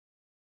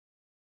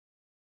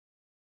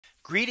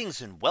Greetings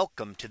and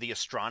welcome to the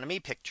Astronomy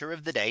Picture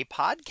of the Day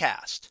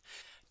podcast.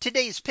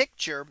 Today's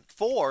picture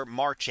for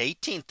March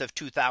 18th of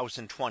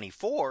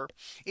 2024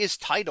 is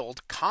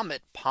titled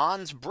Comet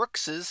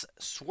Pons-Brooks's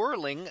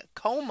Swirling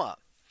Coma.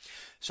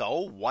 So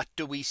what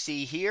do we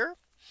see here?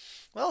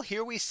 Well,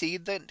 here we see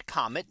the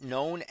comet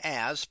known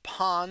as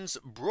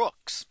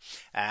Pons-Brooks,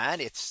 and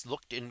it's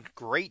looked in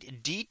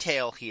great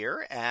detail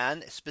here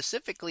and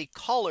specifically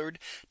colored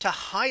to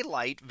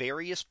highlight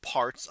various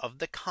parts of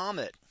the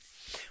comet.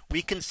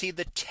 We can see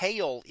the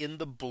tail in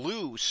the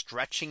blue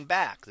stretching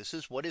back. This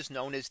is what is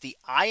known as the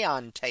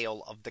ion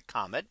tail of the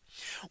comet,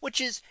 which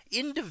is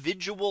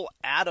individual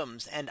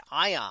atoms and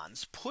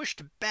ions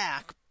pushed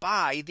back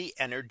by the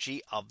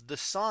energy of the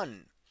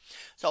sun.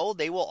 So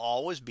they will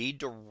always be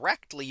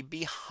directly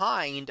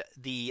behind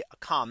the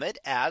comet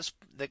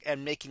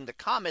and making the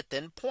comet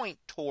then point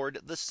toward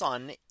the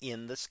sun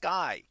in the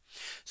sky.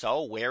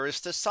 So where is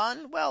the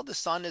sun? Well, the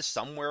sun is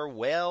somewhere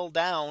well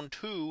down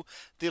to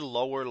the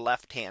lower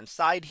left hand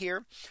side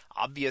here.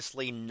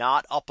 Obviously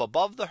not up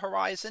above the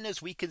horizon,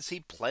 as we can see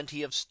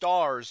plenty of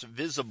stars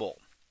visible.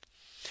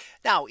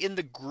 Now in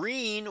the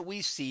green,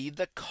 we see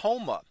the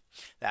coma.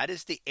 That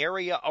is the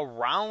area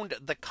around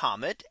the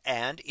comet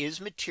and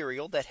is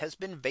material that has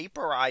been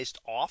vaporized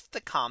off the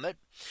comet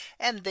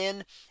and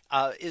then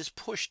is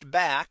pushed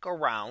back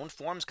around,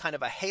 forms kind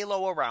of a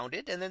halo around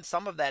it. And then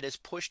some of that is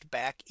pushed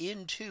back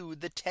into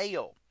the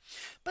tail.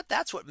 But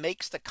that's what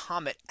makes the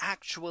comet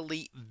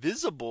actually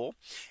visible,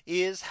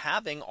 is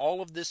having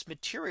all of this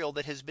material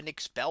that has been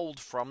expelled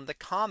from the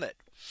comet.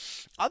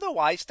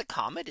 Otherwise, the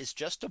comet is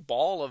just a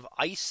ball of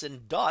ice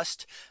and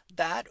dust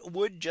that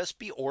would just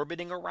be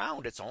orbiting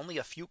around. It's only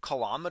a few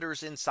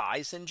kilometers in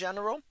size in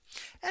general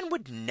and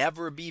would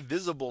never be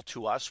visible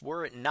to us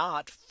were it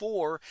not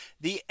for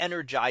the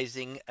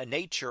energizing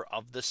nature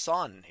of the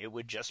sun. It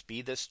would just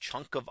be this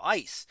chunk of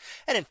ice.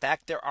 And in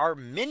fact, there are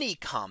many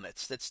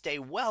comets that stay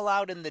well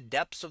out in the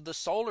depths of the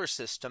solar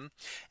system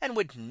and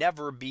would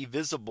never be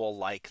visible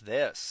like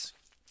this.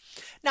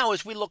 Now,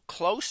 as we look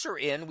closer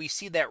in, we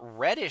see that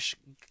reddish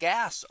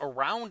gas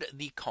around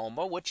the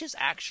coma, which is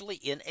actually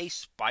in a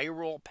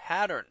spiral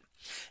pattern.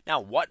 Now,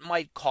 what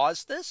might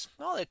cause this?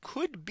 Well, it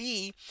could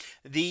be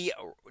the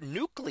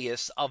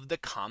nucleus of the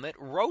comet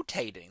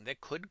rotating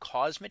that could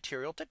cause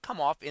material to come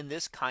off in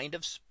this kind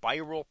of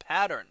spiral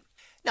pattern.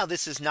 Now,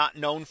 this is not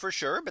known for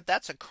sure, but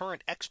that's a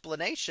current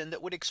explanation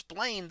that would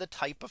explain the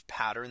type of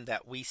pattern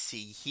that we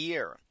see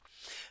here.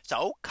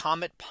 So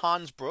Comet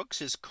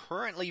Pons-Brooks is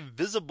currently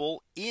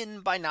visible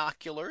in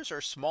binoculars or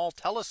small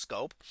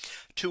telescope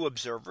to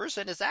observers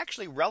and is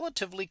actually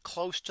relatively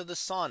close to the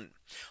sun,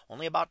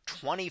 only about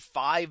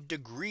 25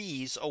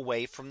 degrees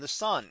away from the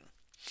sun.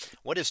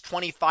 What does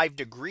 25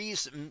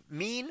 degrees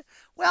mean?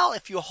 Well,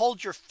 if you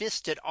hold your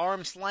fist at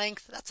arm's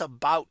length, that's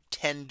about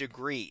 10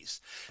 degrees.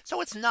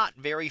 So it's not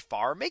very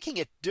far, making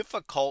it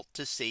difficult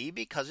to see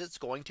because it's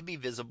going to be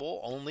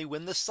visible only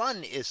when the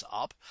sun is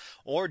up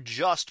or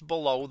just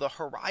below the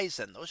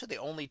horizon. Those are the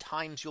only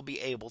times you'll be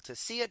able to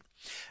see it,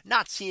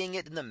 not seeing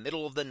it in the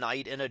middle of the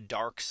night in a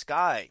dark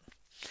sky.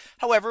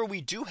 However,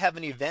 we do have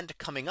an event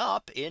coming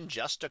up in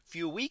just a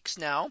few weeks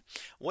now,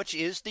 which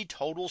is the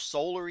total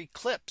solar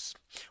eclipse,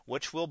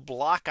 which will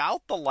block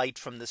out the light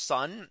from the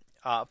sun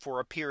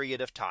for a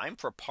period of time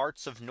for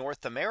parts of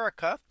North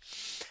America,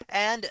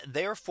 and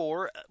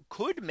therefore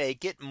could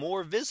make it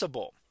more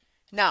visible.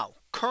 Now,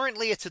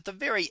 currently it's at the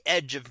very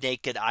edge of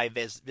naked eye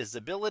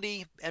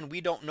visibility, and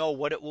we don't know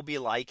what it will be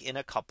like in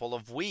a couple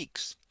of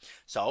weeks.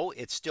 So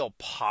it's still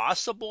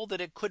possible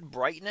that it could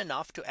brighten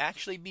enough to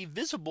actually be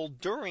visible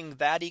during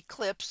that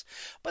eclipse.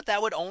 But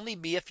that would only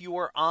be if you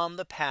were on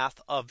the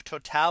path of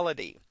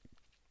totality.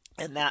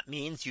 And that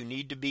means you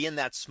need to be in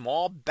that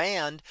small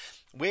band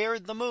where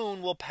the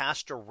moon will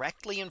pass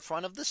directly in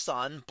front of the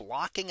sun,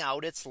 blocking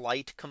out its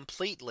light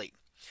completely.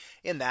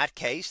 In that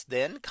case,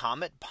 then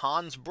Comet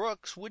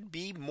Pons-Brooks would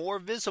be more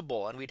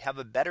visible and we'd have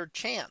a better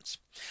chance.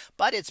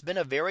 But it's been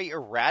a very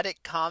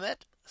erratic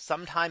comet,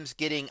 sometimes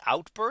getting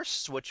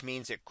outbursts, which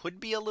means it could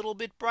be a little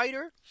bit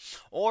brighter,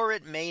 or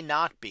it may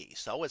not be.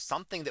 So it's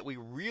something that we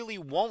really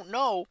won't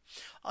know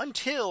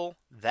until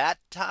that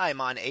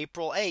time on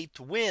April 8th,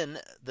 when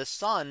the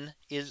sun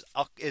is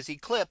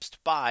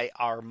eclipsed by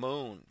our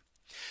moon.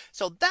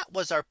 So that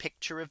was our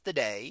picture of the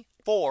day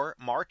for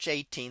March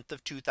 18th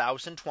of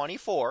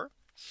 2024.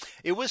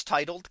 It was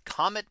titled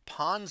Comet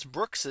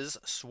Pons-Brooks's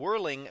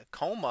Swirling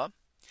Coma.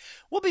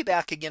 We'll be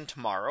back again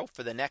tomorrow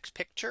for the next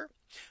picture,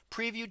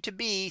 previewed to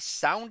be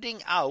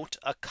sounding out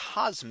a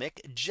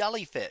cosmic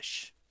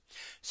jellyfish.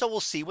 So we'll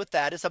see what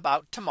that is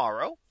about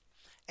tomorrow.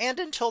 And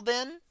until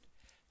then,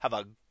 have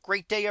a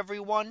great day,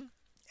 everyone,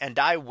 and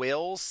I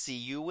will see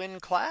you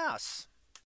in class.